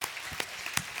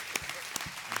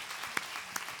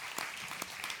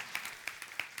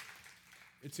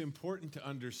It's important to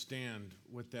understand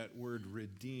what that word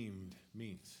redeemed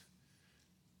means.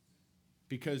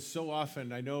 Because so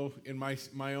often, I know in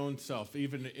my own self,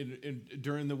 even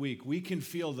during the week, we can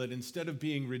feel that instead of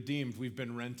being redeemed, we've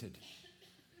been rented.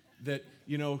 That,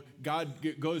 God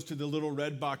goes to the little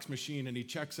red box machine and he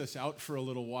checks us out for a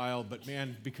little while, but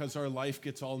man, because our life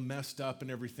gets all messed up and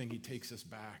everything, he takes us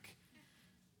back.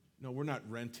 No, we're not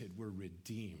rented, we're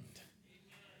redeemed.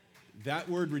 That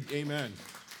word, amen.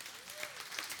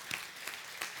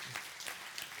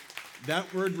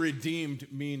 That word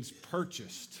redeemed means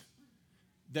purchased.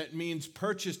 That means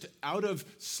purchased out of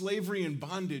slavery and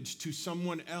bondage to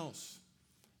someone else.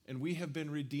 And we have been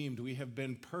redeemed. We have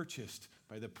been purchased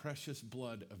by the precious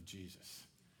blood of Jesus.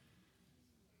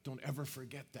 Don't ever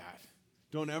forget that.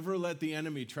 Don't ever let the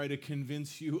enemy try to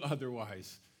convince you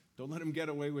otherwise. Don't let him get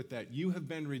away with that. You have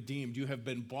been redeemed. You have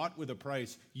been bought with a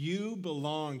price. You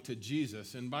belong to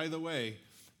Jesus. And by the way,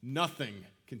 nothing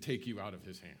can take you out of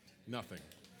his hand. Nothing.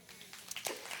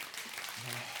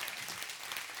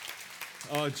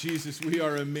 Oh, Jesus, we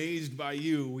are amazed by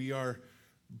you. We are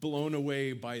blown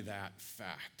away by that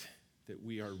fact that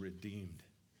we are redeemed.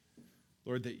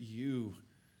 Lord, that you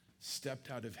stepped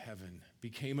out of heaven,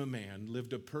 became a man,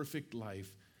 lived a perfect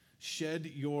life,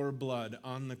 shed your blood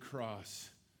on the cross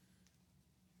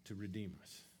to redeem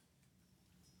us.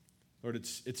 Lord,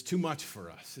 it's too much for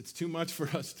us. It's too much for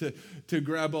us to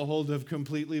grab a hold of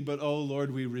completely, but oh,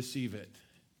 Lord, we receive it,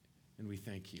 and we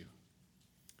thank you.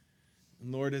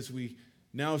 And Lord, as we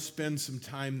now spend some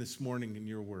time this morning in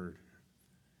your word,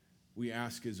 we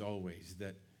ask as always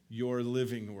that your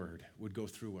living word would go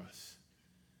through us.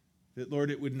 That, Lord,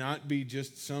 it would not be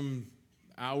just some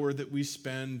hour that we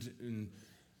spend in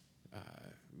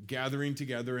gathering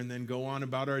together and then go on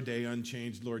about our day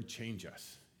unchanged. Lord, change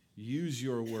us. Use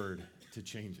your word to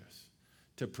change us,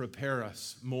 to prepare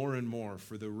us more and more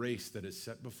for the race that is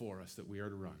set before us that we are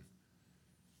to run.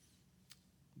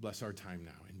 Bless our time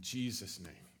now. In Jesus'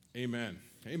 name, amen.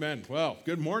 Amen. Well,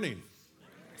 good morning.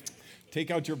 Take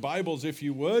out your Bibles, if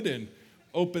you would, and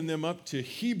open them up to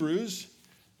Hebrews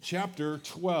chapter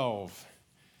 12.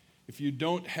 If you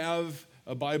don't have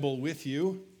a Bible with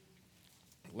you,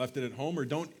 left it at home, or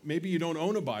maybe you don't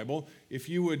own a Bible, if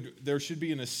you would, there should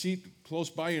be in a seat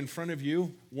close by in front of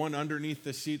you, one underneath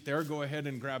the seat there. Go ahead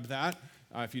and grab that.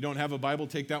 If you don't have a Bible,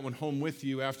 take that one home with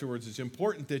you afterwards. It's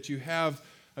important that you have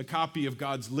a copy of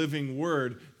God's living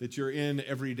word that you're in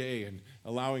every day and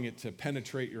allowing it to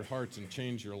penetrate your hearts and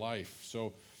change your life.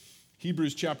 So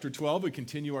Hebrews chapter 12, we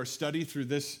continue our study through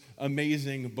this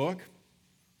amazing book.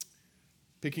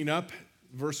 Picking up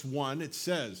verse 1, it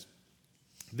says,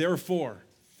 "Therefore,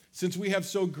 since we have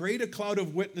so great a cloud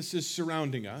of witnesses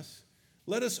surrounding us,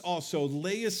 let us also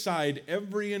lay aside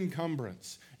every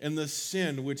encumbrance and the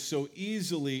sin which so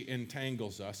easily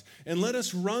entangles us, and let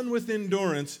us run with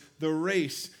endurance the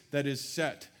race that is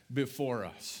set before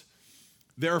us."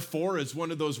 Therefore is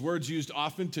one of those words used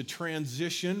often to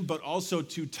transition, but also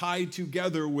to tie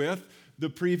together with the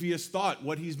previous thought,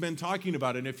 what he's been talking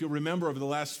about. And if you'll remember, over the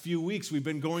last few weeks, we've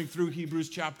been going through Hebrews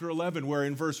chapter 11, where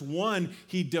in verse 1,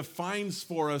 he defines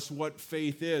for us what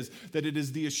faith is, that it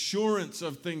is the assurance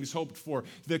of things hoped for,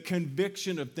 the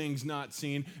conviction of things not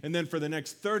seen. And then for the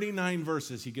next 39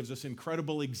 verses, he gives us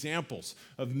incredible examples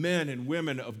of men and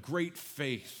women of great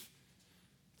faith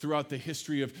throughout the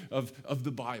history of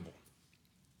the Bible.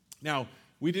 Now,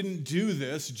 we didn't do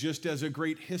this just as a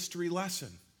great history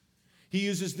lesson. He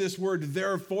uses this word,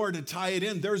 therefore, to tie it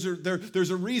in. There's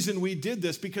a reason we did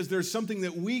this, because there's something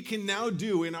that we can now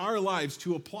do in our lives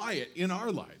to apply it in our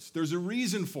lives. There's a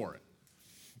reason for it.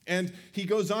 And he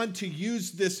goes on to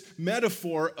use this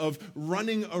metaphor of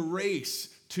running a race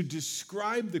to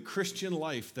describe the Christian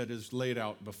life that is laid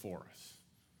out before us.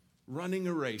 Running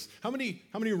a race. How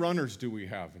many runners do we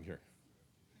have in here?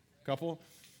 A couple?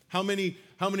 How many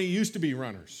used to be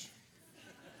runners?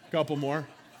 A couple more.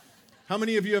 How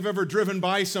many of you have ever driven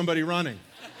by somebody running?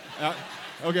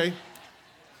 Okay.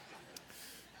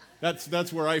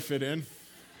 That's where I fit in.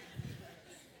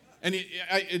 And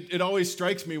it always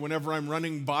strikes me whenever I'm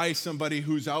running by somebody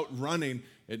who's out running,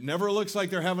 it never looks like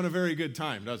they're having a very good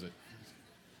time, does it?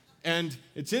 And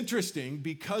it's interesting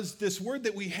because this word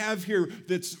that we have here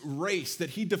that's race, that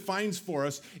he defines for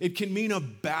us, it can mean a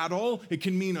battle, it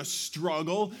can mean a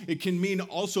struggle, it can mean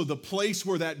also the place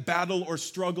where that battle or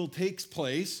struggle takes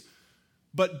place.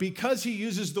 But because he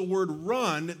uses the word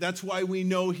run, that's why we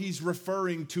know he's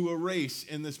referring to a race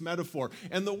in this metaphor.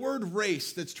 And the word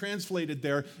race that's translated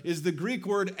there is the Greek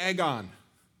word agon.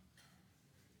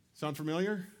 Sound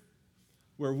familiar?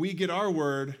 Where we get our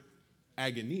word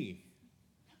agony.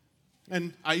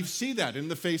 And I see that in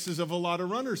the faces of a lot of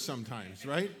runners sometimes,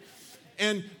 right?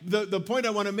 And the point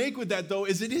I want to make with that, though,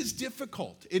 is it is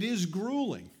difficult. It is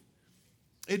grueling.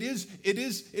 It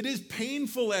is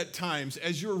painful at times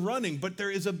as you're running, but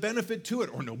there is a benefit to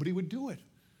it, or nobody would do it.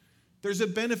 There's a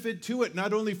benefit to it,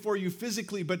 not only for you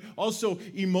physically, but also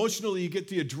emotionally. You get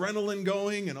the adrenaline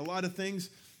going and a lot of things.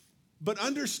 But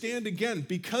understand again,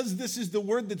 because this is the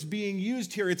word that's being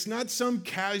used here, it's not some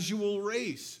casual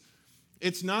race.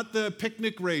 It's not the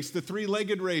picnic race, the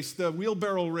three-legged race, the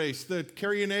wheelbarrow race, the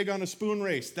carry an egg on a spoon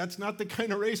race. That's not the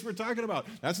kind of race we're talking about.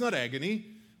 That's not agony.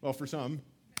 Well, for some.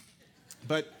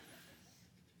 But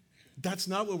that's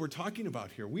not what we're talking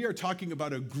about here. We are talking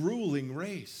about a grueling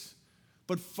race.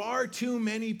 But far too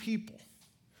many people,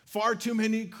 far too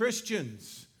many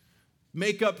Christians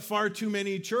make up far too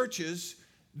many churches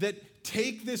that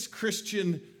take this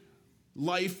Christian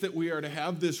life that we are to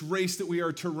have, this race that we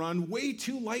are to run, way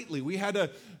too lightly. We had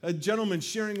a gentleman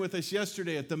sharing with us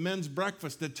yesterday at the men's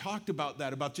breakfast that talked about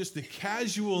that, about just the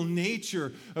casual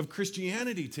nature of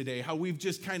Christianity today, how we've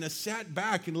just kind of sat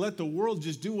back and let the world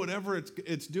just do whatever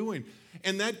it's doing.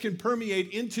 And that can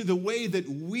permeate into the way that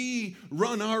we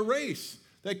run our race,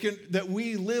 that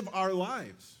we live our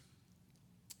lives.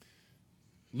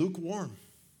 Lukewarm.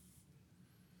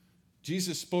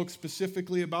 Jesus spoke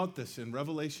specifically about this in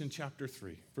Revelation chapter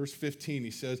 3, verse 15.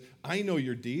 He says, I know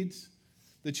your deeds,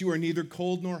 that you are neither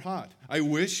cold nor hot. I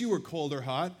wish you were cold or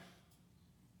hot,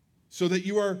 so that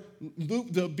you are,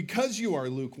 because you are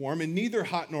lukewarm and neither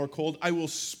hot nor cold, I will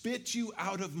spit you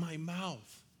out of my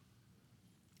mouth.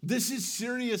 This is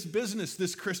serious business,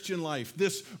 this Christian life,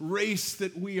 this race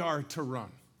that we are to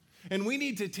run. And we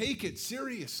need to take it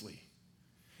seriously.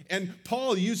 And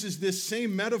Paul uses this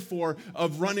same metaphor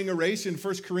of running a race in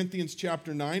 1 Corinthians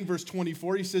chapter 9, verse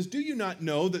 24. He says, do you not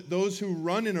know that those who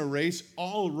run in a race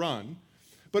all run,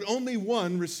 but only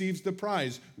one receives the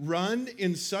prize? Run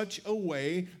in such a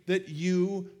way that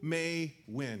you may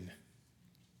win.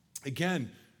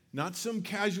 Again, not some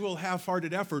casual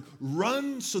half-hearted effort.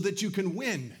 Run so that you can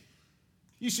win.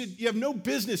 You have no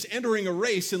business entering a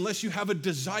race unless you have a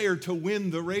desire to win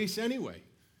the race anyway.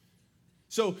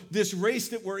 So this race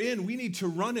that we're in, we need to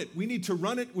run it. We need to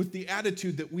run it with the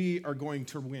attitude that we are going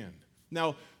to win.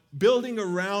 Now, building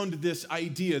around this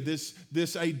idea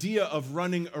of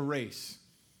running a race,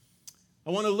 I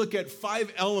want to look at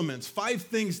 5 elements, 5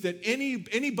 things that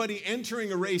anybody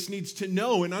entering a race needs to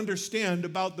know and understand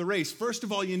about the race. First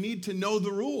of all, you need to know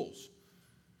the rules.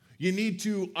 You need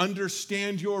to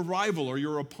understand your rival or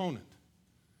your opponent.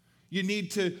 You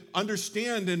need to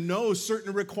understand and know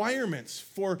certain requirements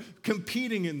for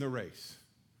competing in the race.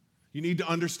 You need to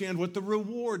understand what the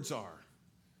rewards are.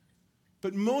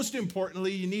 But most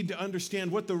importantly, you need to understand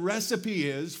what the recipe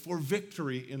is for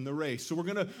victory in the race. So we're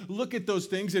going to look at those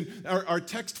things, and our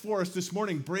text for us this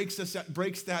morning breaks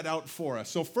that out for us.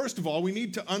 So first of all, we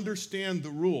need to understand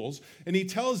the rules, and he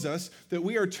tells us that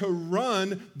we are to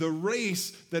run the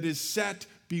race that is set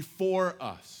before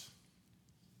us.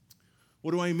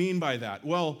 What do I mean by that?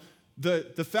 Well,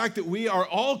 the fact that we are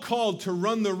all called to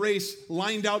run the race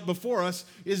lined out before us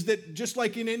is that just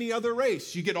like in any other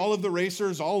race, you get all of the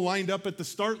racers all lined up at the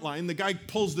start line. The guy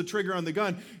pulls the trigger on the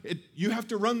gun. You have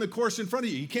to run the course in front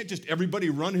of you. You can't just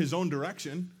everybody run his own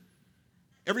direction.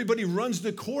 Everybody runs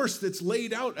the course that's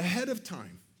laid out ahead of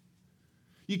time.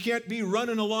 You can't be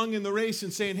running along in the race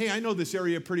and saying, hey, I know this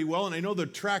area pretty well, and I know the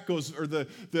track goes, or the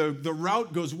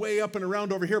route goes way up and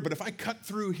around over here, but if I cut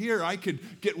through here, I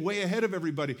could get way ahead of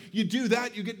everybody. You do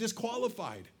that, you get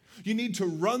disqualified. You need to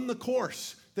run the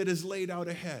course that is laid out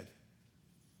ahead.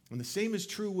 And the same is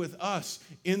true with us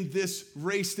in this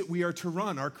race that we are to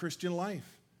run, our Christian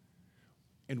life.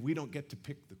 And we don't get to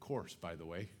pick the course, by the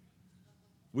way.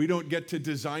 We don't get to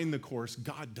design the course.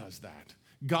 God does that.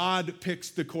 God picks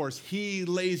the course. He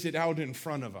lays it out in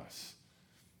front of us.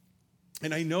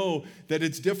 And I know that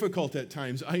it's difficult at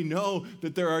times. I know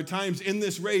that there are times in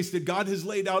this race that God has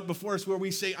laid out before us where we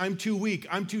say, I'm too weak,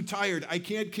 I'm too tired, I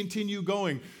can't continue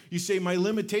going. You say, my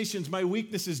limitations, my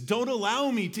weaknesses don't allow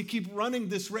me to keep running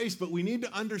this race, but we need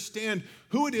to understand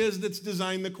who it is that's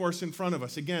designed the course in front of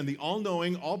us. Again, the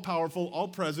all-knowing, all-powerful,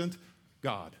 all-present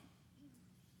God.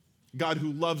 God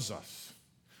who loves us.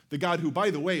 The God who,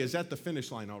 by the way, is at the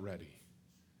finish line already.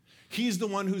 He's the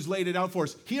one who's laid it out for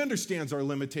us. He understands our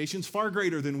limitations far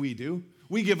greater than we do.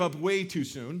 We give up way too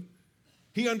soon.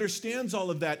 He understands all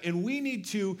of that, and we need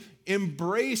to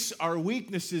embrace our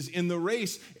weaknesses in the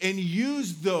race and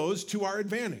use those to our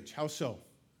advantage. How so?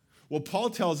 Well, Paul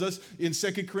tells us in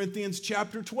 2 Corinthians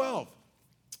chapter 12,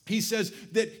 he says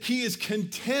that he is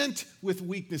content with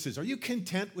weaknesses. Are you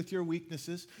content with your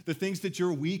weaknesses? The things that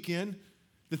you're weak in?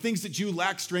 The things that you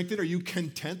lack strength in? Are you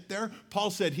content there? Paul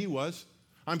said he was.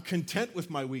 I'm content with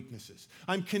my weaknesses.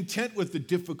 I'm content with the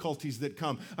difficulties that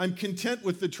come. I'm content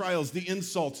with the trials, the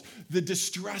insults, the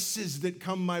distresses that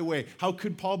come my way. How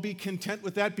could Paul be content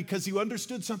with that? Because he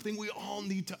understood something we all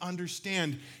need to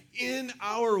understand. In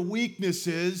our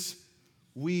weaknesses,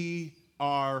 we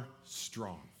are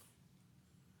strong.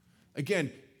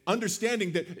 Again,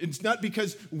 understanding that it's not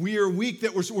because we are weak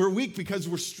that we're weak, because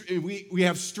we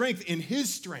have strength in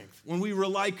his strength. When we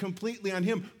rely completely on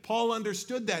him, Paul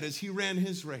understood that as he ran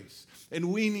his race.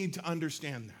 And we need to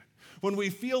understand that. When we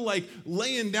feel like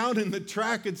laying down in the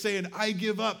track and saying, I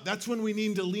give up, that's when we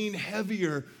need to lean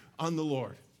heavier on the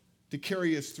Lord to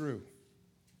carry us through.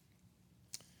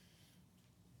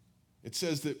 It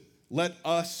says that let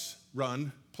us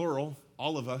run, plural,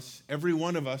 all of us, every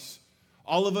one of us,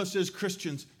 all of us as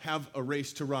Christians have a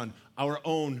race to run, our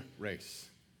own race.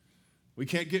 We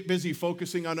can't get busy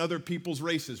focusing on other people's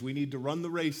races. We need to run the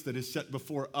race that is set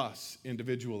before us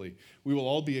individually. We will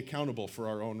all be accountable for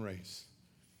our own race.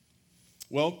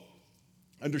 Well,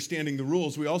 understanding the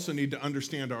rules, we also need to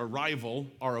understand our rival,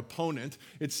 our opponent.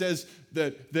 It says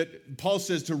that Paul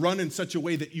says to run in such a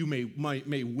way that you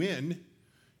may win.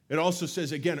 It also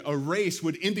says, again, a race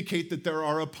would indicate that there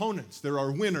are opponents. There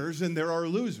are winners and there are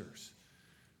losers.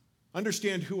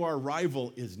 Understand who our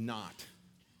rival is not.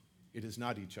 It is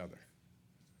not each other.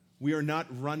 We are not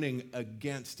running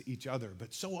against each other,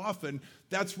 but so often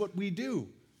that's what we do.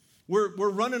 We're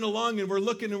running along and we're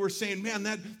looking and we're saying, man,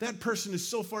 that person is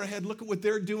so far ahead. Look at what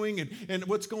they're doing and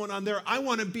what's going on there. I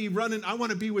want to be running. I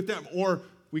want to be with them. Or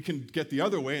we can get the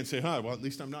other way and say, well, at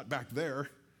least I'm not back there.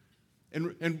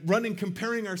 And running,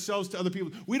 comparing ourselves to other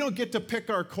people. We don't get to pick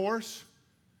our course,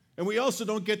 and we also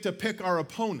don't get to pick our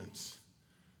opponents.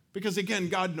 Because again,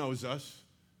 God knows us.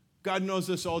 God knows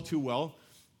us all too well.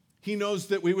 He knows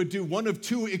that we would do one of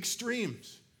two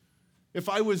extremes. If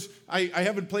I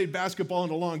haven't played basketball in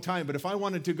a long time, but if I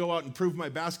wanted to go out and prove my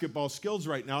basketball skills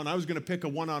right now, and I was going to pick a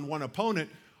one-on-one opponent,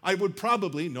 I would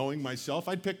probably, knowing myself,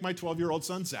 I'd pick my 12-year-old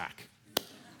son, Zach.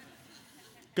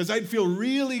 Because I'd feel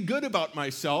really good about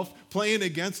myself playing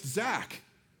against Zach.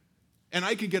 And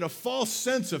I could get a false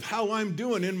sense of how I'm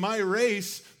doing in my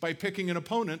race by picking an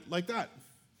opponent like that.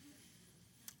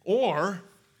 Or,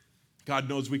 God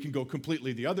knows we can go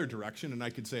completely the other direction, and I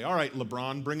could say, all right,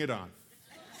 LeBron, bring it on.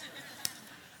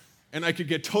 And I could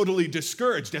get totally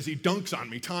discouraged as he dunks on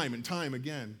me time and time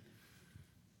again.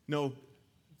 No,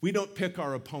 we don't pick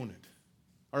our opponent.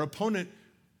 Our opponent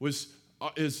is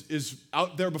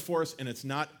out there before us, and it's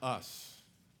not us.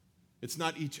 It's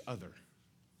not each other.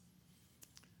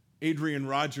 Adrian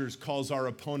Rogers calls our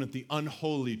opponent the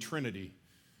unholy trinity.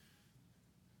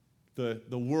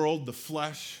 The world, the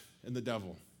flesh, and the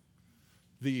devil.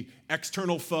 The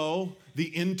external foe,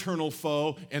 the internal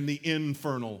foe, and the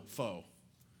infernal foe.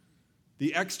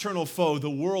 The external foe,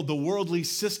 the world, the worldly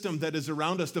system that is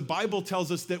around us. The Bible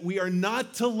tells us that we are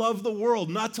not to love the world,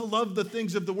 not to love the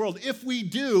things of the world. If we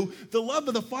do, the love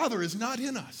of the Father is not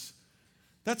in us.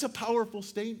 That's a powerful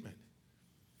statement.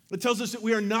 It tells us that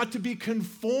we are not to be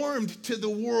conformed to the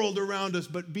world around us,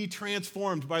 but be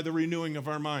transformed by the renewing of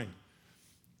our mind.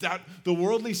 That the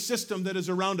worldly system that is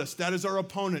around us, that is our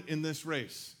opponent in this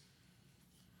race.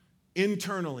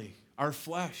 Internally, our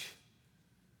flesh,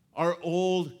 our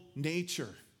old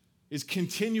nature is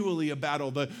continually a battle.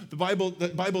 The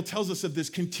Bible tells us of this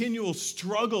continual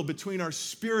struggle between our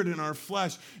spirit and our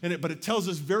flesh, but it tells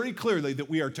us very clearly that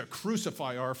we are to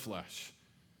crucify our flesh.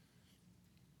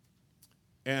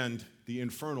 And the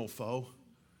infernal foe,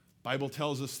 Bible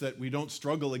tells us that we don't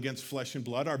struggle against flesh and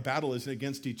blood. Our battle isn't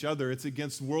against each other. It's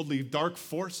against worldly dark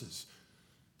forces,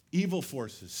 evil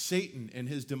forces, Satan and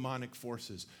his demonic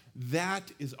forces. That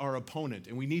is our opponent,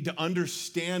 and we need to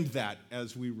understand that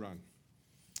as we run.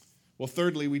 Well,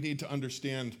 thirdly, we need to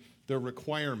understand the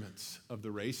requirements of the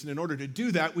race. And in order to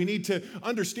do that, we need to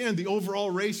understand the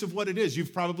overall race of what it is.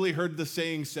 You've probably heard the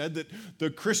saying said that the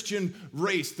Christian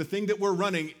race, the thing that we're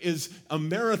running, is a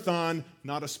marathon,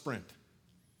 not a sprint.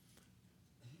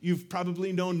 You've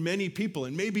probably known many people,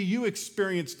 and maybe you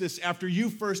experienced this after you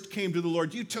first came to the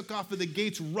Lord. You took off of the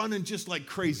gates running just like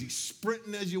crazy,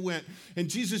 sprinting as you went. And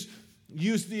Jesus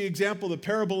used the example, the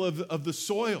parable of the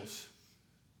soils.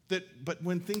 But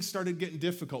when things started getting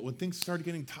difficult, when things started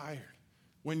getting tired,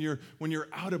 when you're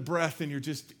out of breath and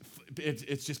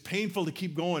it's just painful to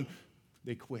keep going,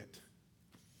 they quit.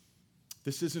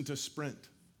 This isn't a sprint.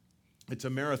 It's a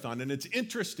marathon, and it's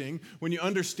interesting when you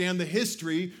understand the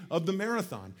history of the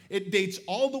marathon. It dates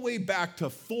all the way back to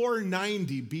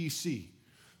 490 BC.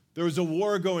 There was a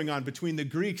war going on between the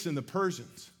Greeks and the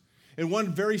Persians, and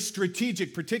one very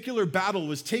strategic, particular battle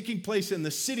was taking place in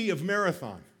the city of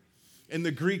Marathon, and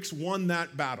the Greeks won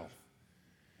that battle.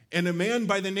 And a man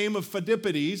by the name of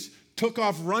Phidippides took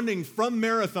off running from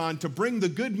Marathon to bring the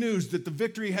good news that the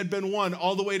victory had been won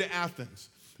all the way to Athens.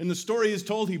 And the story is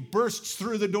told, he bursts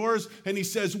through the doors and he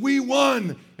says, "We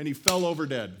won!" And he fell over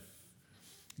dead.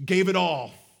 Gave it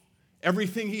all,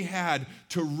 everything he had,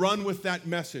 to run with that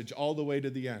message all the way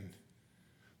to the end.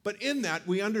 But in that,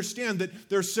 we understand that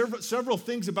there's several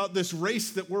things about this race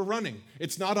that we're running.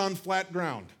 It's not on flat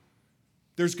ground.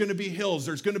 There's going to be hills,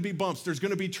 there's going to be bumps, there's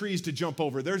going to be trees to jump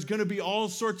over. There's going to be all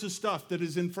sorts of stuff that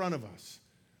is in front of us.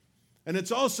 And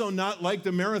it's also not like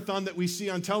the marathon that we see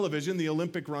on television, the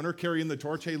Olympic runner carrying the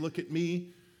torch, "Hey, look at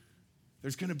me."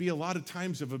 There's going to be a lot of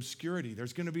times of obscurity.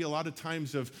 There's going to be a lot of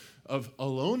times of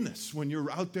aloneness when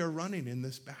you're out there running in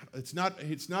this battle. It's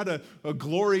not a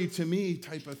glory to me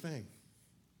type of thing.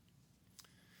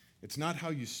 It's not how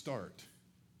you start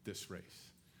this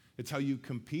race. It's how you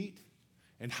compete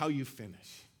and how you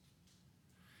finish.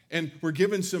 And we're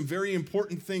given some very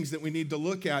important things that we need to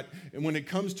look at. And when it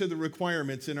comes to the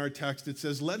requirements in our text, it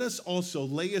says, "Let us also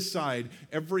lay aside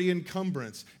every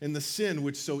encumbrance and the sin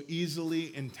which so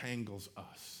easily entangles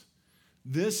us."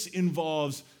 This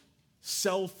involves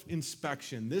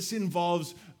self-inspection. This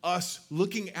involves us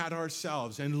looking at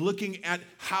ourselves and looking at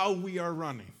how we are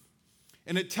running.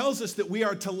 And it tells us that we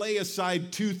are to lay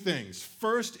aside two things.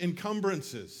 First,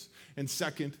 encumbrances, and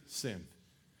second, sin.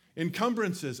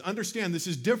 Encumbrances, understand this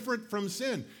is different from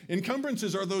sin.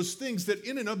 Encumbrances are those things that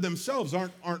in and of themselves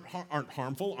aren't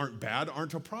harmful, aren't bad,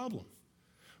 aren't a problem.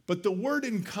 But the word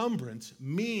encumbrance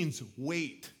means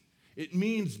weight. It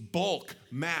means bulk,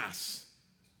 mass.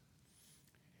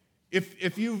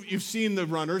 If you've seen the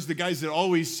runners, the guys that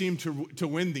always seem to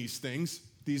win these things,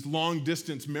 these long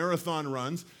distance marathon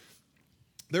runs,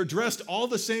 they're dressed all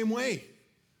the same way.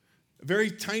 A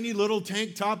very tiny little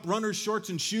tank top, runner's shorts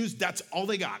and shoes, that's all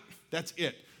they got. That's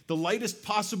it. The lightest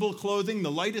possible clothing,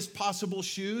 the lightest possible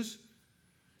shoes.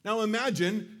 Now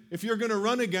imagine if you're going to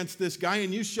run against this guy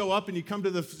and you show up and you come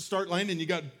to the start line and you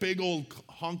got big old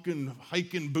honking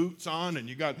hiking boots on and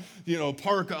you got,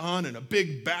 parka on and a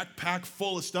big backpack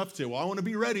full of stuff. Say, "Well, I want to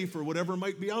be ready for whatever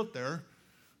might be out there."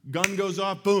 Gun goes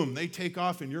off, boom, they take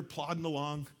off and you're plodding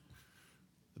along.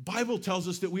 The Bible tells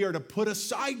us that we are to put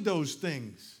aside those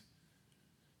things.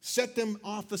 Set them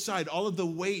off the side, all of the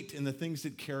weight and the things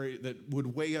that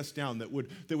would weigh us down, that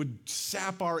would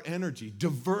sap our energy,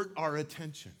 divert our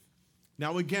attention.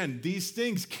 Now again, these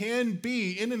things can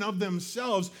be in and of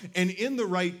themselves and in the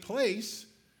right place,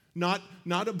 not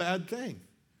a bad thing.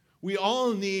 We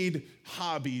all need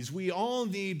hobbies. We all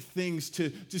need things to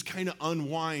just kind of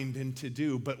unwind and to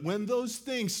do. But when those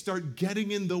things start getting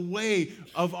in the way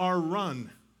of our run,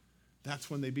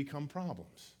 that's when they become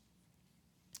problems.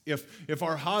 If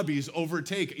our hobbies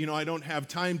overtake, I don't have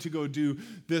time to go do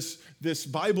this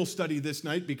Bible study this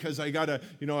night because I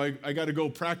gotta go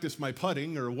practice my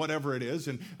putting or whatever it is,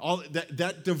 and all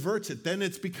that diverts it. Then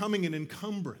it's becoming an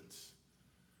encumbrance.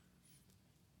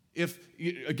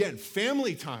 Again,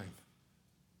 family time.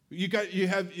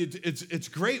 It's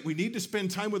great. We need to spend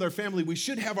time with our family. We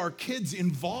should have our kids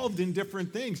involved in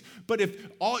different things. But if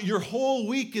your whole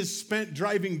week is spent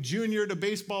driving Junior to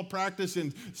baseball practice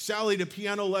and Sally to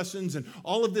piano lessons and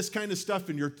all of this kind of stuff,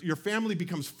 and your family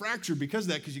becomes fractured because of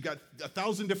that, because you got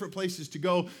 1,000 different places to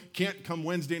go, can't come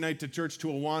Wednesday night to church to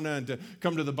Awana and to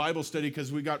come to the Bible study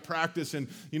because we got practice, and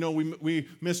we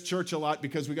miss church a lot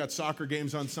because we got soccer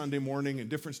games on Sunday morning and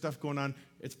different stuff going on.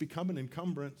 It's become an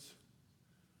encumbrance.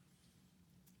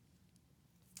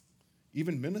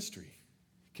 Even ministry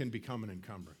can become an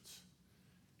encumbrance.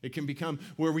 It can become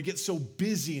where we get so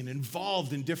busy and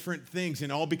involved in different things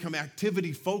and all become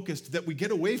activity focused that we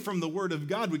get away from the Word of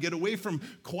God. We get away from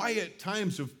quiet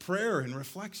times of prayer and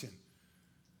reflection.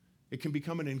 It can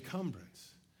become an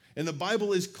encumbrance. And the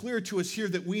Bible is clear to us here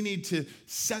that we need to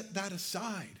set that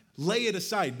aside, lay it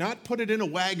aside, not put it in a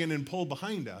wagon and pull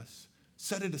behind us.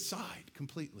 Set it aside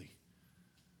completely.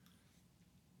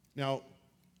 Now,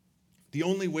 the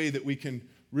only way that we can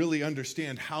really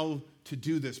understand how to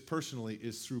do this personally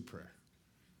is through prayer.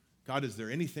 God, is there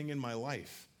anything in my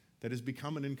life that has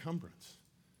become an encumbrance?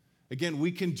 Again, we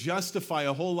can justify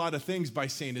a whole lot of things by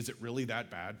saying, is it really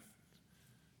that bad?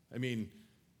 I mean,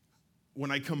 when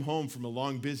I come home from a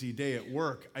long, busy day at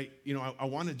work, I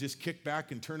want to just kick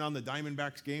back and turn on the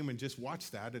Diamondbacks game and just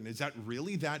watch that. And is that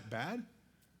really that bad?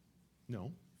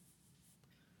 No.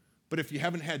 But if you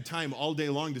haven't had time all day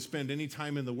long to spend any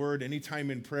time in the Word, any time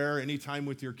in prayer, any time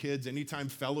with your kids, any time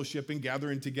fellowshipping,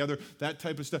 gathering together, that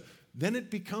type of stuff, then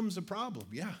it becomes a problem.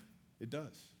 Yeah, it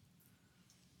does.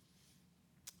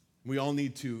 We all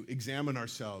need to examine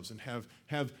ourselves and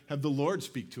have the Lord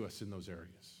speak to us in those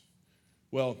areas.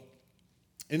 Well,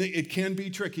 and it can be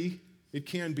tricky. It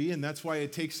can be, and that's why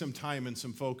it takes some time and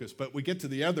some focus. But we get to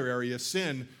the other area,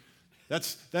 sin,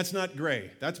 that's not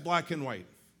gray. That's black and white.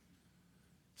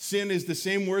 Sin is the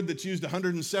same word that's used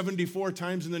 174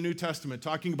 times in the New Testament,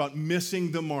 talking about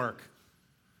missing the mark.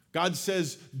 God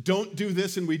says, don't do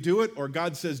this, and we do it, or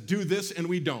God says, do this, and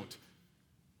we don't.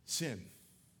 Sin.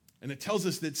 And it tells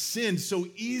us that sin so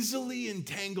easily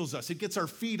entangles us. It gets our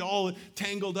feet all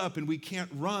tangled up, and we can't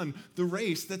run the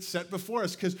race that's set before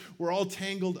us because we're all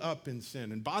tangled up in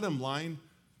sin. And bottom line,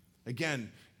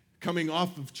 again, coming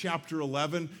off of chapter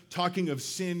 11, talking of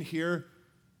sin here,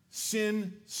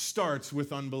 sin starts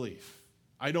with unbelief.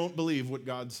 I don't believe what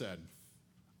God said.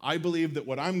 I believe that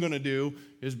what I'm going to do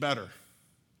is better.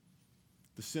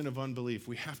 The sin of unbelief.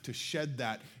 We have to shed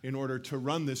that in order to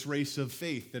run this race of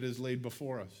faith that is laid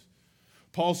before us.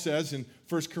 Paul says in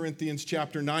 1 Corinthians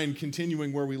chapter 9,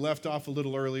 continuing where we left off a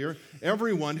little earlier,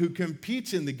 everyone who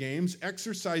competes in the games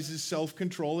exercises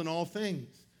self-control in all things.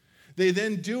 They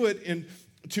then do it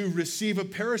to receive a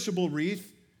perishable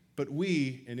wreath, but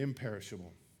we an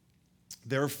imperishable.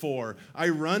 Therefore, I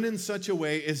run in such a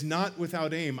way as not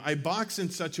without aim. I box in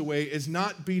such a way as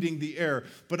not beating the air,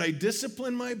 but I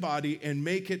discipline my body and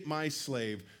make it my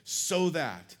slave, so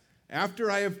that after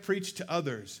I have preached to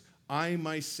others, I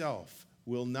myself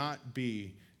will not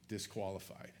be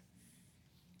disqualified.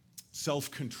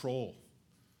 Self-control.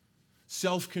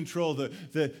 Self-control,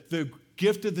 the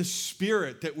gift of the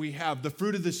Spirit that we have, the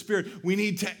fruit of the Spirit, we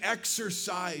need to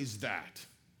exercise that.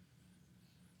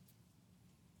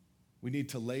 We need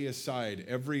to lay aside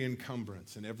every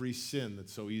encumbrance and every sin that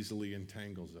so easily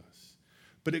entangles us.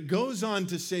 But it goes on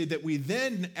to say that we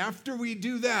then, after we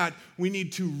do that, we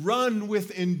need to run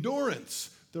with endurance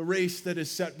the race that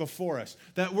is set before us.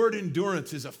 That word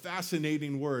endurance is a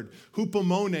fascinating word.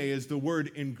 Hupomone is the word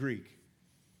in Greek.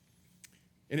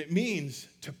 And it means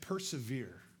to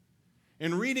persevere.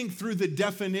 And reading through the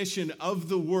definition of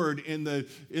the word in the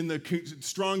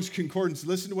Strong's Concordance,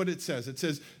 listen to what it says. It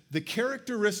says, the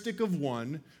characteristic of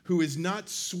one who is not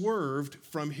swerved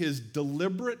from his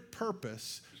deliberate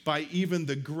purpose by even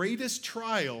the greatest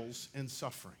trials and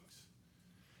sufferings.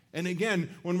 And again,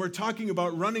 when we're talking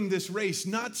about running this race,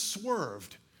 not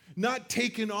swerved, not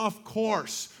taken off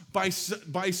course by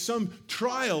some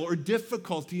trial or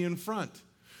difficulty in front.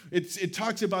 It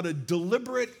talks about a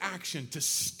deliberate action to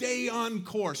stay on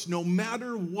course no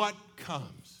matter what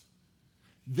comes.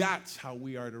 That's how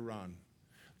we are to run.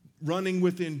 Running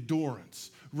with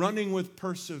endurance, running with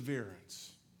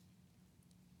perseverance.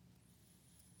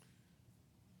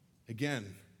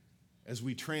 Again, as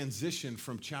we transition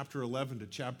from chapter 11 to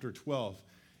chapter 12,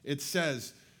 it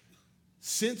says,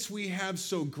 since we have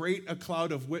so great a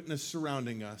cloud of witness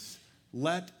surrounding us,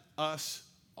 let us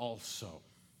also.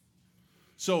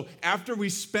 So after we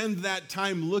spend that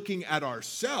time looking at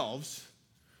ourselves,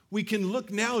 we can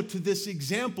look now to this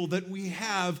example that we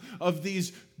have of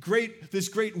this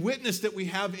great witness that we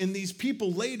have in these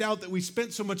people laid out that we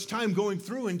spent so much time going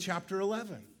through in chapter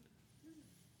 11.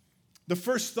 The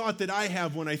first thought that I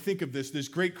have when I think of this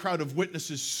great crowd of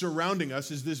witnesses surrounding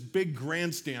us, is this big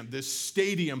grandstand, this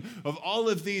stadium of all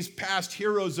of these past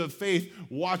heroes of faith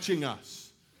watching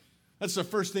us. That's the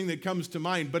first thing that comes to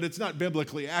mind, but it's not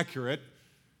biblically accurate.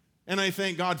 And I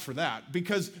thank God for that.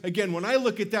 Because, again, when I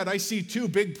look at that, I see two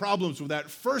big problems with that.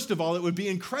 First of all, it would be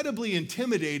incredibly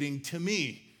intimidating to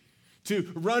me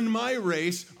to run my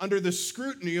race under the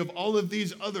scrutiny of all of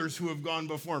these others who have gone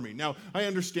before me. Now, I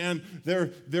understand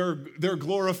they're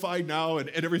glorified now and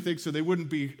everything, so they wouldn't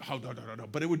be,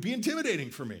 but it would be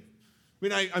intimidating for me. I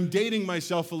mean, I'm dating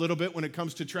myself a little bit when it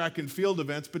comes to track and field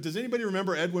events, but does anybody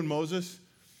remember Edwin Moses?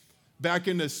 Back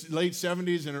in the late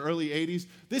 70s and early 80s,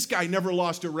 this guy never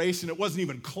lost a race, and it wasn't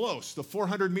even close. The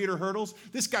 400-meter hurdles,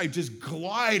 this guy just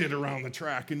glided around the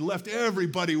track and left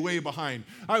everybody way behind.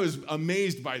 I was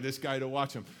amazed by this guy to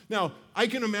watch him. Now, I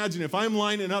can imagine if I'm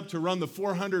lining up to run the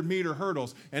 400-meter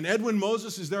hurdles and Edwin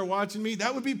Moses is there watching me,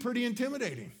 that would be pretty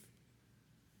intimidating.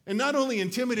 And not only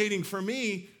intimidating for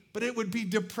me, but it would be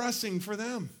depressing for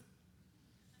them.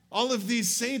 All of these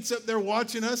saints up there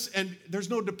watching us, and there's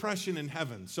no depression in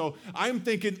heaven. So I'm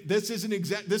thinking this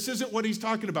isn't what he's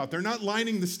talking about. They're not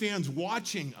lining the stands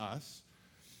watching us.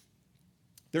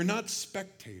 They're not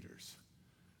spectators.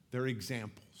 They're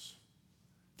examples.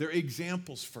 They're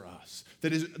examples for us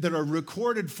that are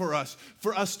recorded for us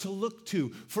to look to,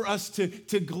 for us to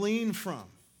glean from.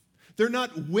 They're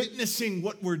not witnessing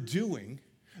what we're doing.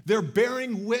 They're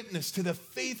bearing witness to the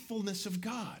faithfulness of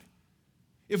God.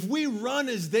 If we run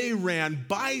as they ran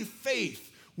by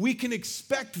faith, we can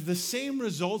expect the same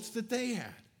results that they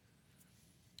had.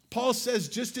 Paul says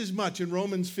just as much in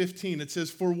Romans 15. It says,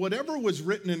 for whatever was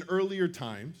written in earlier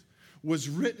times was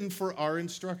written for our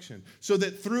instruction, so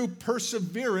that through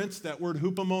perseverance, that word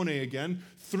hupomone again,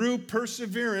 through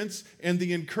perseverance and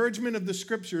the encouragement of the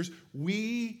Scriptures,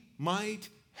 we might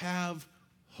have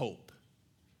hope.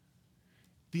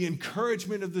 The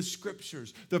encouragement of the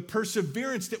Scriptures, the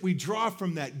perseverance that we draw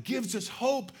from that gives us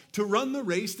hope to run the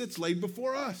race that's laid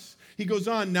before us. He goes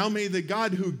on, now may the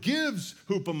God who gives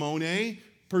hupomone,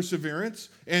 perseverance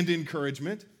and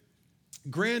encouragement,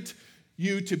 grant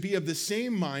you to be of the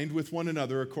same mind with one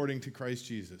another according to Christ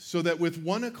Jesus, so that with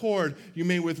one accord you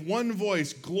may with one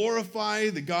voice glorify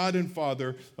the God and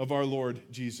Father of our Lord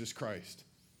Jesus Christ.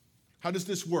 How does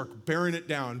this work? Bearing it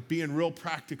down, being real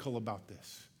practical about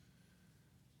this.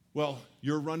 Well,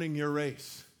 you're running your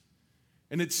race.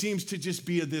 And it seems to just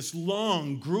be this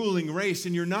long, grueling race,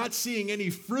 and you're not seeing any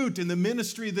fruit in the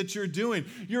ministry that you're doing.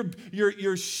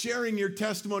 You're sharing your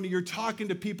testimony, you're talking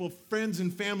to people, friends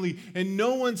and family, and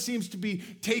no one seems to be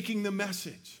taking the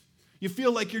message. You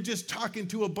feel like you're just talking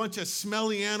to a bunch of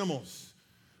smelly animals.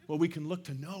 Well, we can look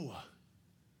to Noah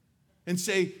and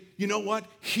say, you know what?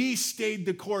 He stayed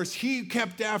the course. He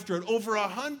kept after it over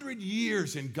 100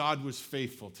 years, and God was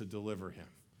faithful to deliver him.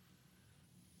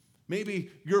 Maybe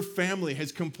your family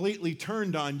has completely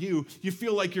turned on you. You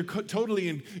feel like you're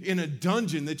totally in a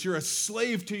dungeon, that you're a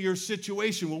slave to your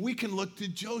situation. Well, we can look to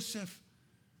Joseph,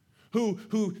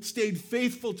 who stayed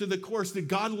faithful to the course that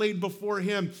God laid before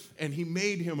him, and he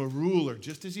made him a ruler,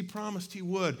 just as he promised he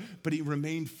would. But he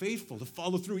remained faithful to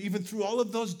follow through, even through all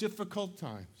of those difficult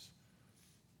times.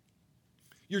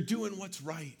 You're doing what's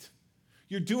right.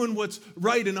 You're doing what's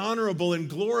right and honorable and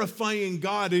glorifying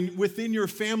God within your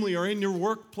family or in your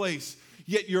workplace.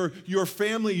 Yet your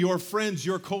family, your friends,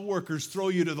 your coworkers throw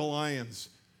you to the lions.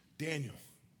 Daniel.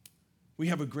 We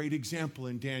have a great example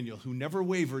in Daniel who never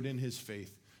wavered in his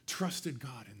faith, trusted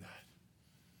God in that.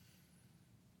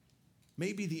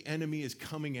 Maybe the enemy is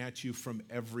coming at you from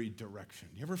every direction.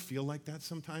 You ever feel like that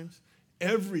sometimes?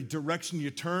 Every direction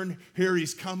you turn, here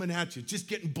he's coming at you, just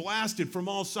getting blasted from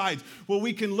all sides. Well,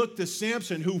 we can look to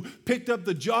Samson, who picked up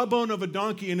the jawbone of a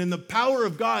donkey and in the power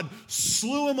of God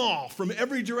slew them all from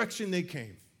every direction they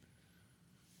came.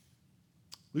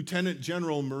 Lieutenant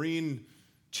General Marine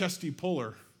Chesty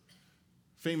Puller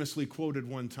famously quoted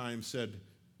one time, said,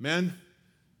 "Men,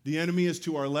 the enemy is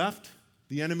to our left,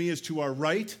 the enemy is to our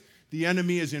right, the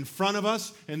enemy is in front of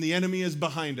us, and the enemy is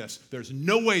behind us. There's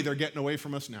no way they're getting away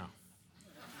from us now."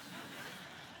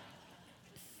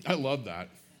 I love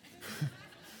that.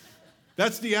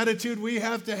 That's the attitude we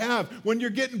have to have. When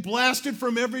you're getting blasted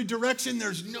from every direction,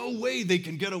 there's no way they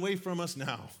can get away from us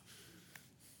now.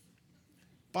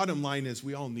 Bottom line is,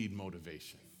 we all need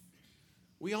motivation.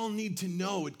 We all need to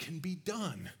know it can be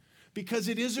done, because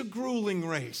it is a grueling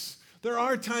race. There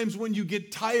are times when you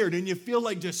get tired and you feel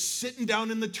like just sitting down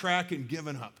in the track and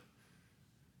giving up.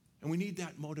 And we need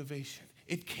that motivation.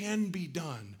 It can be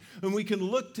done. And we can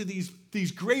look to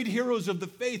these great heroes of the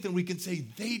faith and we can say,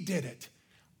 they did it.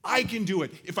 I can do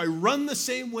it if I run the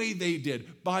same way they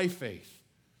did, by faith.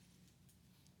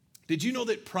 Did you know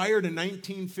that prior to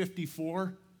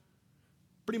 1954,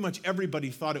 pretty much everybody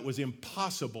thought it was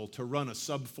impossible to run a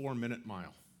sub 4-minute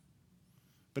mile?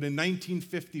 But in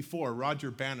 1954,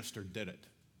 Roger Bannister did it.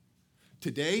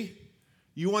 Today,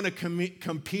 you want to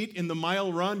compete in the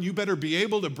mile run, you better be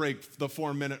able to break the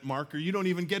 4-minute mark or you don't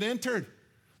even get entered.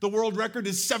 The world record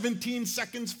is 17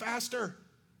 seconds faster.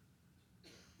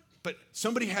 But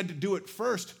somebody had to do it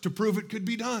first to prove it could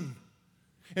be done.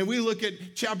 And we look at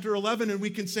chapter 11 and we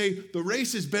can say, the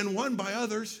race has been won by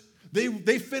others. They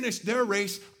finished their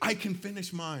race, I can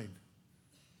finish mine.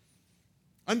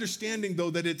 Understanding, though,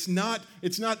 that it's not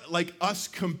like us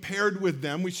compared with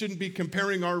them. We shouldn't be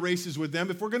comparing our races with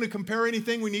them. If we're going to compare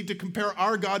anything, we need to compare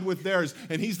our God with theirs.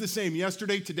 And he's the same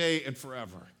yesterday, today, and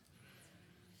forever.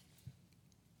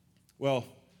 Well,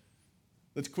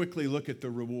 let's quickly look at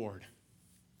the reward.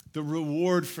 The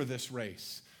reward for this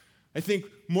race. I think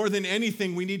more than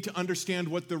anything, we need to understand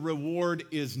what the reward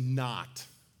is not.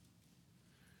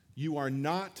 You are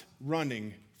not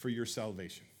running for your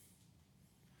salvation.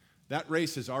 That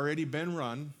race has already been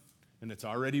run, and it's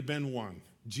already been won.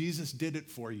 Jesus did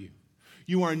it for you.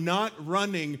 You are not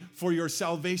running for your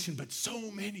salvation, but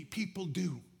so many people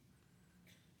do.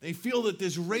 They feel that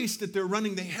this race that they're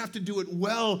running, they have to do it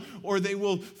well, or they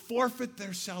will forfeit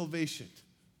their salvation.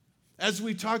 As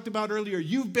we talked about earlier,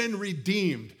 you've been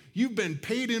redeemed. You've been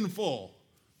paid in full.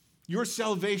 Your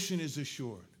salvation is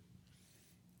assured.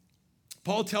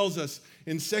 Paul tells us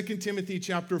in 2 Timothy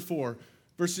chapter 4,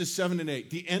 verses 7 and 8,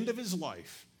 the end of his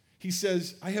life, he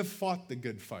says, I have fought the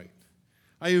good fight.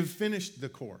 I have finished the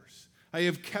course. I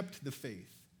have kept the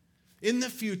faith. In the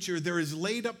future, there is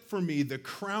laid up for me the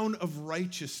crown of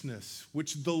righteousness,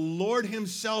 which the Lord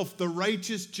himself, the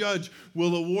righteous judge,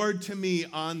 will award to me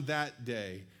on that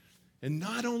day. And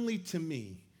not only to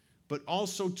me, but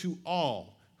also to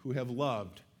all who have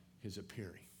loved his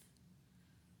appearing.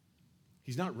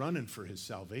 He's not running for his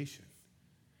salvation.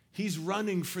 He's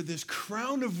running for this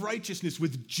crown of righteousness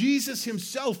which Jesus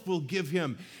himself will give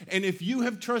him. And if you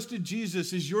have trusted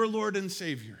Jesus as your Lord and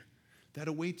Savior, that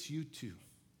awaits you too.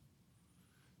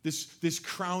 This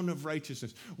crown of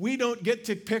righteousness. We don't get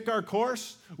to pick our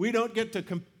course. We don't get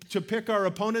to pick our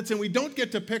opponents, and we don't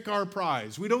get to pick our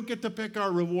prize. We don't get to pick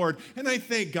our reward. And I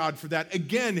thank God for that.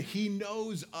 Again, he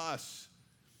knows us.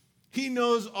 He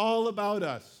knows all about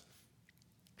us.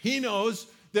 He knows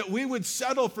that we would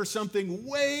settle for something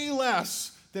way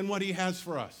less than what he has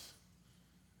for us.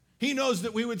 He knows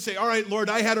that we would say, all right, Lord,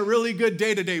 I had a really good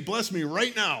day today. Bless me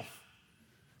right now.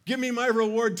 Give me my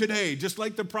reward today, just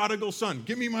like the prodigal son.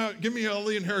 Give me all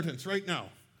the inheritance right now.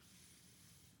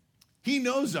 He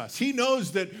knows us. He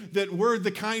knows that we're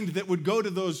the kind that would go to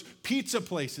those pizza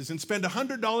places and spend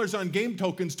 $100 on game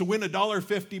tokens to win a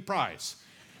 $1.50 prize.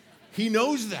 He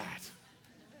knows that.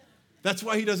 That's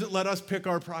why he doesn't let us pick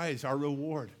our prize, our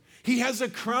reward. He has a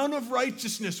crown of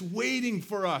righteousness waiting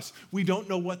for us. We don't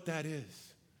know what that is.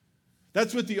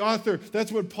 That's what the author,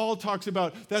 that's what Paul talks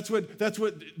about. That's what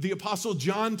the Apostle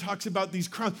John talks about, these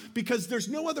crowns, because there's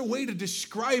no other way to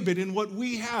describe it in what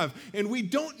we have. And we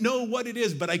don't know what it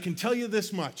is, but I can tell you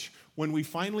this much. When we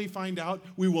finally find out,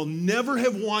 we will never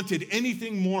have wanted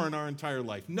anything more in our entire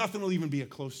life. Nothing will even be a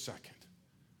close second.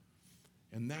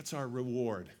 And that's our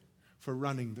reward for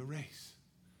running the race.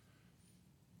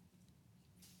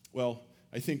 Well,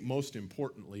 I think most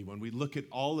importantly, when we look at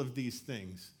all of these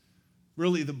things,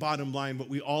 really the bottom line, what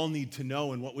we all need to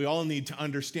know and what we all need to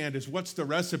understand is what's the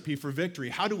recipe for victory?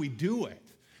 How do we do it?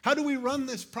 How do we run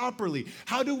this properly?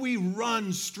 How do we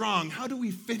run strong? How do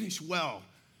we finish well?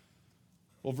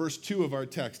 Well, verse 2 of our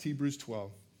text, Hebrews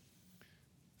 12.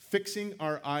 Fixing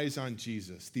our eyes on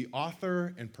Jesus, the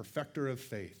author and perfecter of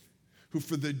faith, who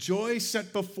for the joy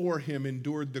set before him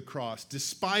endured the cross,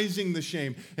 despising the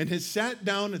shame, and has sat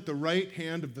down at the right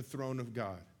hand of the throne of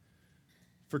God.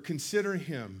 For consider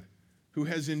him who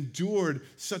has endured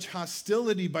such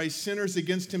hostility by sinners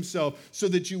against himself, so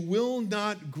that you will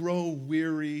not grow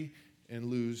weary and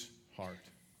lose heart.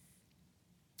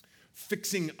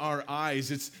 Fixing our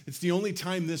eyes, it's the only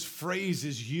time this phrase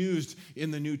is used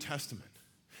in the New Testament.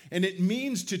 And it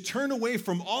means to turn away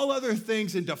from all other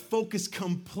things and to focus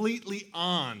completely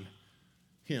on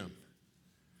him.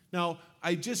 Now,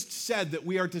 I just said that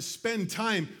we are to spend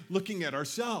time looking at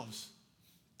ourselves,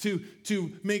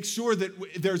 to make sure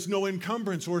that there's no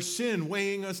encumbrance or sin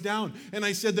weighing us down. And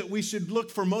I said that we should look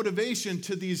for motivation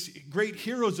to these great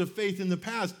heroes of faith in the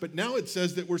past, but now it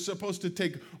says that we're supposed to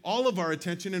take all of our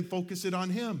attention and focus it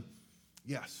on him.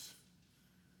 Yes.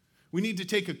 We need to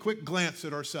take a quick glance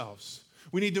at ourselves.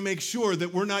 We need to make sure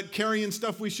that we're not carrying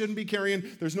stuff we shouldn't be carrying.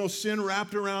 There's no sin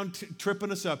wrapped around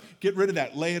tripping us up. Get rid of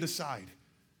that. Lay it aside.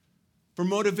 For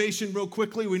motivation, real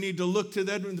quickly, we need to look to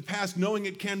that in the past, knowing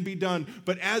it can be done.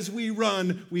 But as we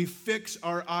run, we fix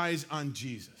our eyes on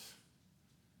Jesus.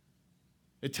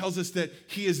 It tells us that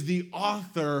he is the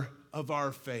author of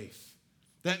our faith.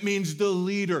 That means the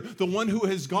leader, the one who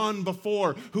has gone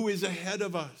before, who is ahead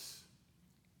of us.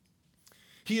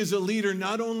 He is a leader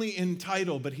not only in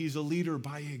title, but he's a leader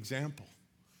by example.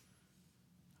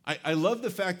 I love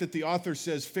the fact that the author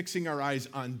says, fixing our eyes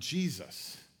on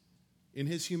Jesus in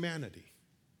his humanity.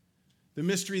 The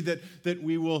mystery that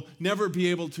we will never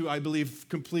be able to, I believe,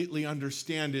 completely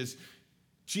understand is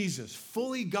Jesus,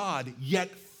 fully God, yet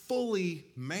fully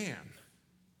man.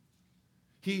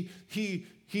 He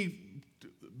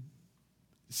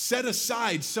set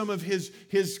aside some of his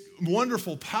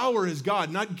wonderful power as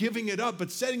God, not giving it up,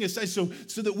 but setting aside so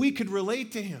that we could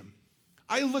relate to him.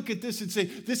 I look at this and say,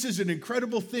 this is an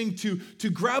incredible thing to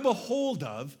grab a hold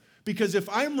of, because if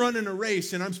I'm running a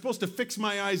race and I'm supposed to fix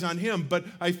my eyes on him, but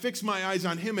I fix my eyes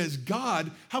on him as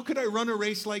God, how could I run a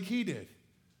race like he did?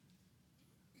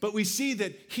 But we see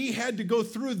that he had to go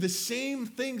through the same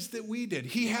things that we did.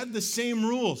 He had the same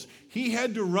rules. He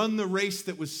had to run the race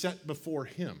that was set before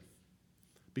him,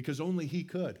 because only he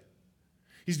could.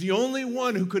 He's the only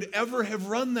one who could ever have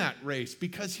run that race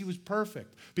because he was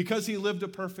perfect, because he lived a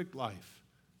perfect life.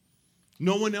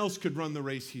 No one else could run the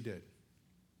race he did.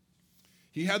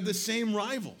 He had the same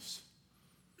rivals.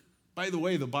 By the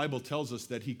way, the Bible tells us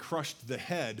that he crushed the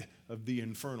head of the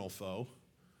infernal foe.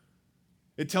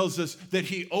 It tells us that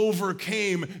he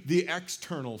overcame the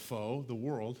external foe, the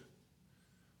world.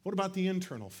 What about the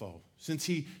internal foe? Since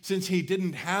he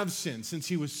didn't have sin, since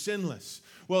he was sinless,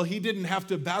 Well, he didn't have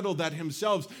to battle that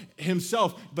himself,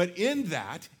 but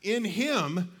in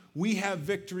him, we have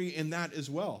victory in that as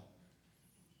well.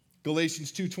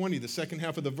 Galatians 2:20, the second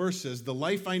half of the verse says, "The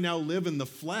life I now live in the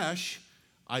flesh,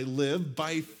 I live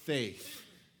by faith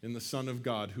in the Son of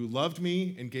God, who loved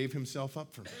me and gave himself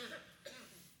up for me."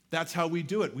 That's how we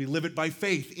do it. We live it by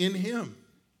faith in him.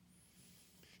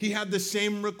 He had the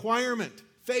same requirement,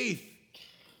 faith.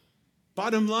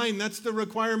 Bottom line, that's the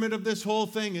requirement of this whole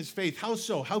thing is faith. How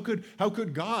so? How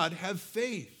could God have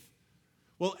faith?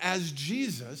 Well, as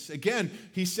Jesus, again,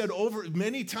 he said over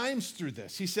many times through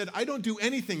this, he said, "I don't do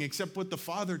anything except what the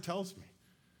Father tells me.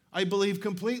 I believe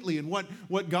completely in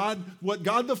what God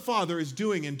the Father is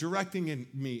doing and directing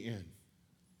me in."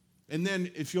 And then,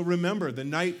 if you'll remember, the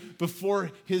night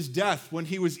before his death, when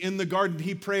he was in the garden,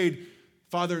 he prayed,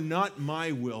 "Father, not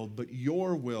my will, but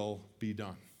your will be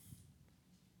done."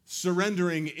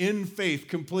 Surrendering in faith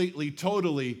completely,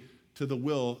 totally to the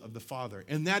will of the Father.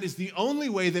 And that is the only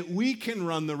way that we can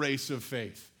run the race of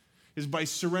faith, is by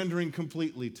surrendering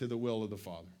completely to the will of the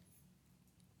Father.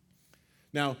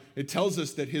 Now, it tells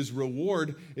us that his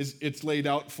reward, it's laid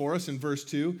out for us in verse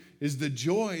 2, is the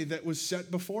joy that was set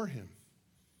before him.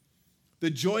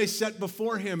 The joy set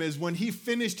before him is when he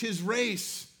finished his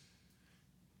race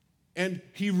and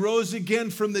he rose again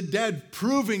from the dead,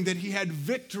 proving that he had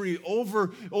victory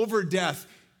over death.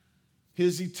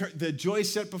 The joy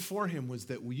set before him was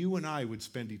that you and I would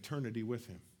spend eternity with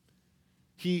him.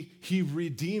 He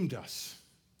redeemed us.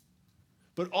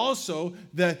 But also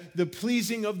the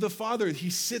pleasing of the Father. He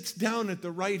sits down at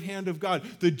the right hand of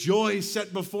God. The joy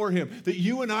set before him, that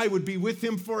you and I would be with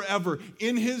him forever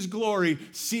in his glory,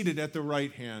 seated at the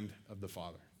right hand of the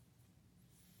Father.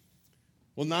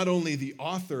 Well, not only the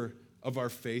author of our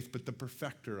faith, but the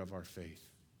perfecter of our faith,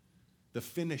 the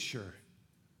finisher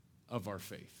of our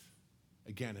faith.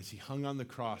 Again, as he hung on the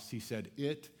cross, he said,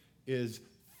 "It is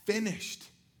finished."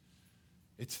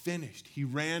 It's finished. He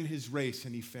ran his race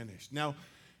and he finished. Now,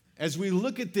 as we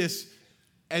look at this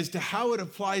as to how it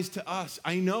applies to us,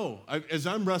 I know, as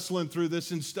I'm wrestling through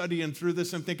this and studying through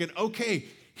this, I'm thinking, okay,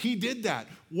 he did that.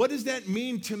 What does that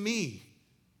mean to me?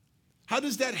 How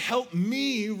does that help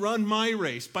me run my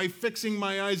race by fixing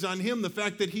my eyes on him, the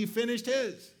fact that he finished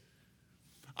his?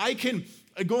 I can,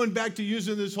 going back to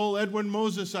using this whole Edwin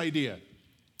Moses idea,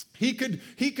 he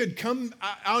could come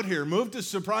out here, move to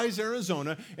Surprise,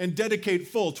 Arizona, and dedicate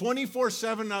full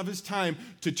 24/7 of his time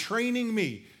to training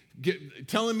me,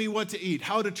 telling me what to eat,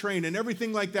 how to train, and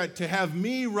everything like that, to have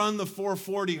me run the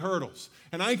 440 hurdles.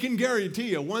 And I can guarantee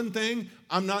you one thing,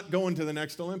 I'm not going to the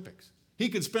next Olympics. He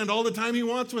could spend all the time he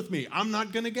wants with me. I'm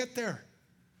not going to get there.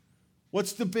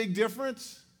 What's the big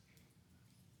difference?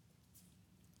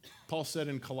 Paul said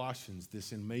in Colossians,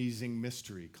 this amazing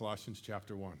mystery, Colossians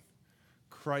chapter 1.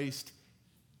 Christ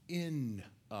in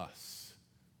us,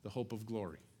 the hope of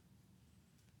glory.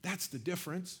 That's the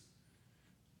difference.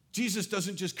 Jesus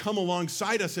doesn't just come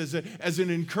alongside us as an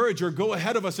encourager, go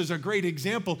ahead of us as a great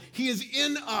example. He is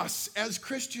in us as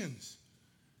Christians.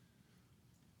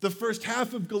 The first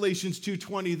half of Galatians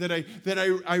 2:20 that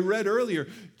I read earlier,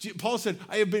 Paul said,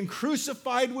 "I have been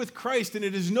crucified with Christ, and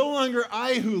it is no longer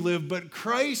I who live, but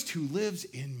Christ who lives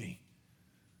in me."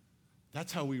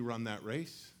 That's how we run that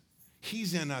race.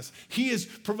 He's in us. He is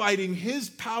providing his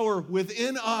power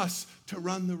within us to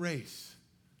run the race.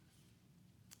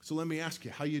 So let me ask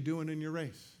you, how you doing in your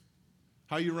race?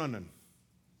 How you running?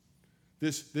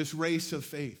 This race of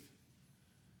faith.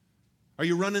 Are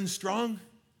you running strong?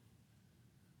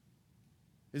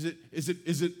 Is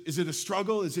it a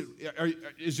struggle?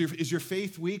 Is your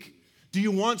faith weak? Do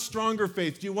you want stronger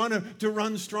faith? Do you want to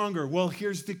run stronger? Well,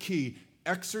 here's the key.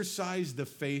 Exercise the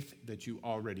faith that you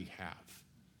already have.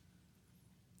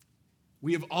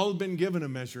 We have all been given a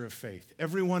measure of faith,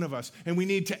 every one of us, and we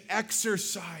need to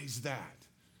exercise that.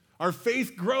 Our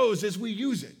faith grows as we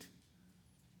use it.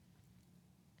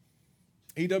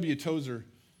 A.W. Tozer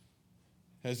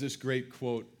has this great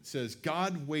quote. It says,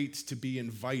 "God waits to be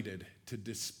invited to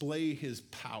display his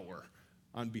power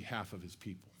on behalf of his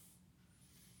people."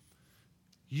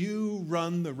 You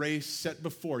run the race set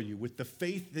before you with the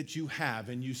faith that you have,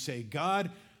 and you say, "God,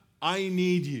 I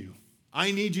need you.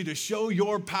 I need you to show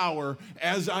your power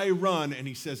as I run." And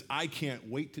he says, "I can't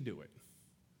wait to do it."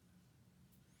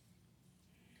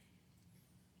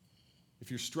 If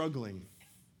you're struggling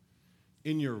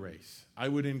in your race, I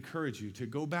would encourage you to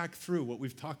go back through what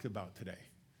we've talked about today.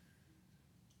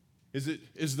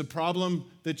 Is the problem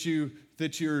that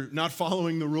you're not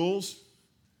following the rules?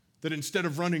 That instead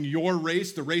of running your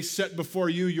race, the race set before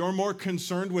you, you're more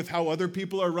concerned with how other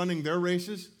people are running their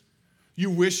races? You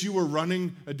wish you were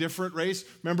running a different race?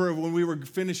 Remember when we were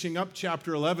finishing up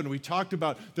chapter 11, we talked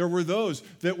about there were those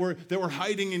that were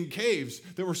hiding in caves,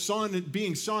 that were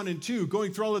being sawn in two,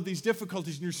 going through all of these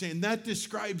difficulties, and you're saying, that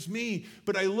describes me.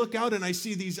 But I look out and I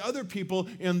see these other people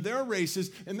in their races,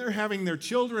 and they're having their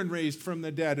children raised from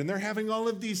the dead, and they're having all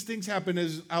of these things happen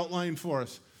as outlined for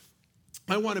us.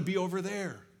 I want to be over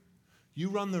there. You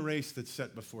run the race that's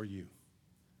set before you.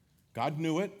 God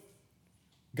knew it.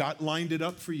 God lined it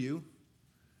up for you.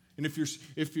 And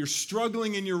if you're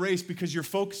struggling in your race because you're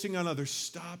focusing on others,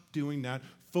 stop doing that.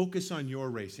 Focus on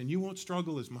your race, and you won't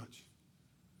struggle as much.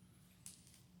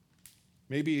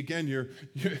 Maybe, again,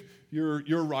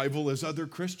 your rival is other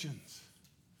Christians.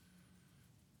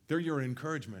 They're your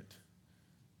encouragement,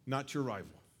 not your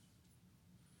rival.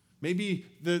 Maybe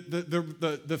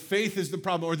the faith is the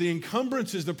problem, or the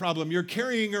encumbrance is the problem. You're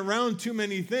carrying around too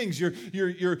many things.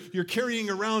 You're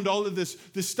carrying around all of this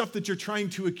stuff that you're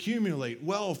trying to accumulate,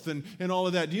 wealth and all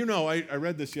of that. Do you know, I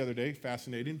read this the other day,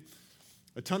 fascinating.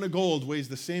 A ton of gold weighs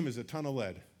the same as a ton of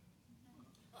lead.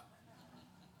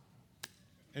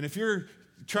 And if you're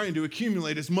trying to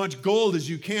accumulate as much gold as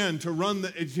you can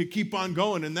to keep on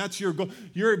going, and that's your goal,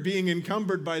 you're being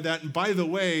encumbered by that. And by the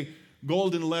way,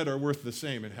 gold and lead are worth the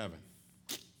same in heaven.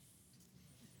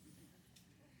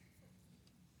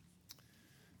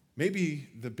 Maybe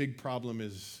the big problem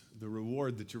is the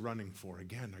reward that you're running for.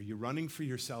 Again, are you running for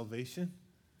your salvation?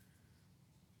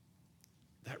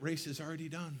 That race is already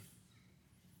done.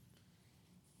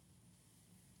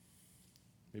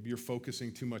 Maybe you're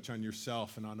focusing too much on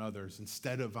yourself and on others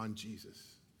instead of on Jesus.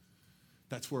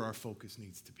 That's where our focus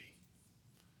needs to be.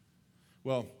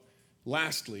 Well,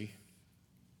 lastly,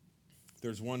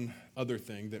 there's one other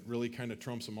thing that really kind of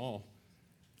trumps them all.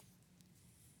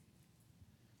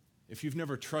 If you've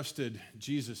never trusted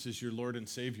Jesus as your Lord and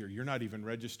Savior, you're not even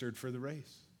registered for the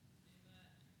race.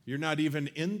 You're not even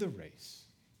in the race.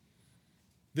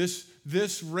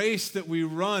 This race that we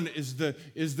run is the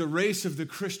race of the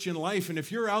Christian life. And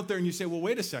if you're out there and you say, well,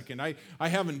 wait a second, I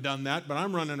haven't done that, but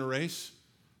I'm running a race.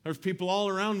 There's people all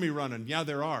around me running. Yeah,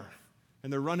 there are.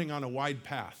 And they're running on a wide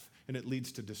path, and it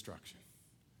leads to destruction.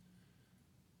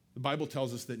 The Bible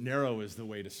tells us that narrow is the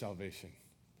way to salvation.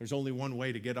 There's only one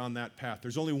way to get on that path.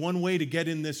 There's only one way to get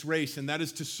in this race, and that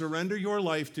is to surrender your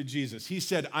life to Jesus. He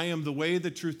said, I am the way,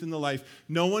 the truth, and the life.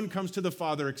 No one comes to the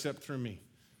Father except through me.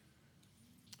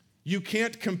 You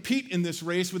can't compete in this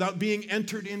race without being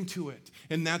entered into it,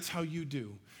 and that's how you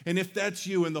do. And if that's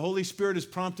you and the Holy Spirit is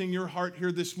prompting your heart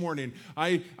here this morning,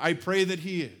 I pray that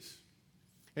He is.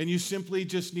 And you simply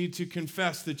just need to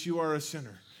confess that you are a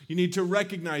sinner. You need to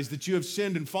recognize that you have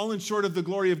sinned and fallen short of the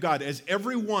glory of God, as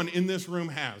everyone in this room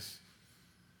has.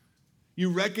 You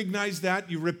recognize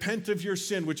that, you repent of your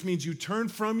sin, which means you turn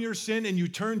from your sin and you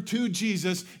turn to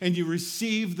Jesus and you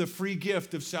receive the free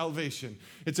gift of salvation.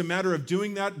 It's a matter of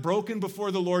doing that broken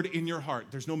before the Lord in your heart.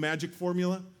 There's no magic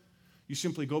formula. You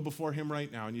simply go before Him right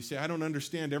now and you say, I don't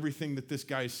understand everything that this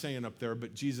guy is saying up there,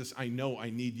 but Jesus, I know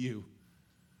I need You.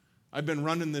 I've been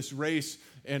running this race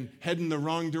and heading the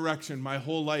wrong direction my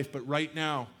whole life, but right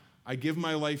now, I give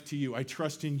my life to You. I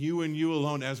trust in You and You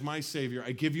alone as my Savior.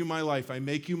 I give You my life. I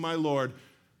make You my Lord.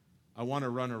 I want to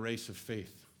run a race of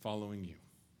faith following You.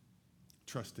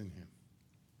 Trust in Him.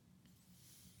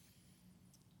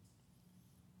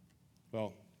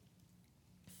 Well,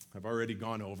 I've already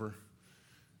gone over.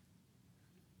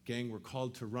 Gang, we're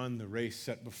called to run the race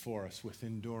set before us with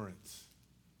endurance,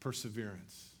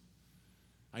 perseverance.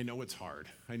 I know it's hard.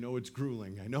 I know it's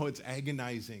grueling. I know it's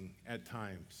agonizing at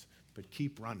times, but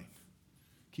keep running.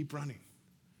 Keep running.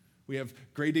 We have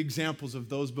great examples of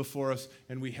those before us,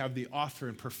 and we have the author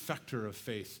and perfecter of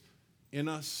faith in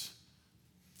us,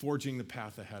 forging the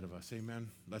path ahead of us. Amen?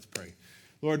 Let's pray.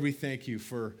 Lord, we thank You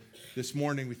for this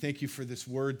morning. We thank You for this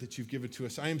word that You've given to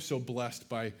us. I am so blessed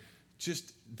by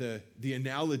just the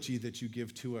analogy that You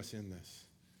give to us in this.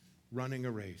 Running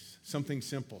a race, something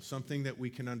simple, something that we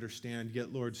can understand,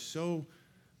 yet, Lord, so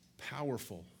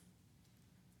powerful,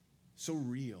 so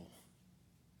real.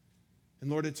 And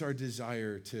Lord, it's our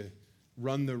desire to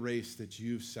run the race that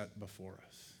You've set before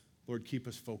us. Lord, keep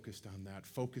us focused on that,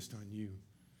 focused on You.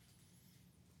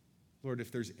 Lord,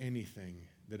 if there's anything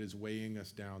that is weighing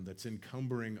us down, that's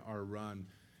encumbering our run,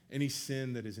 any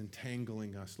sin that is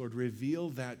entangling us, Lord,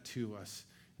 reveal that to us.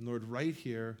 And Lord, right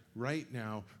here, right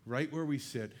now, right where we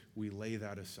sit, we lay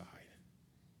that aside.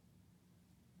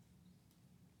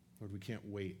 Lord, we can't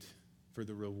wait for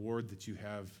the reward that You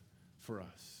have for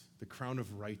us, the crown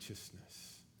of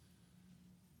righteousness.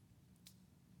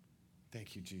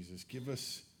 Thank You, Jesus. Give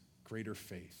us greater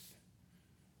faith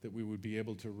that we would be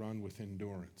able to run with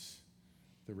endurance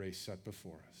the race set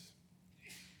before us.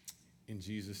 In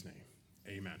Jesus' name,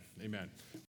 amen. Amen.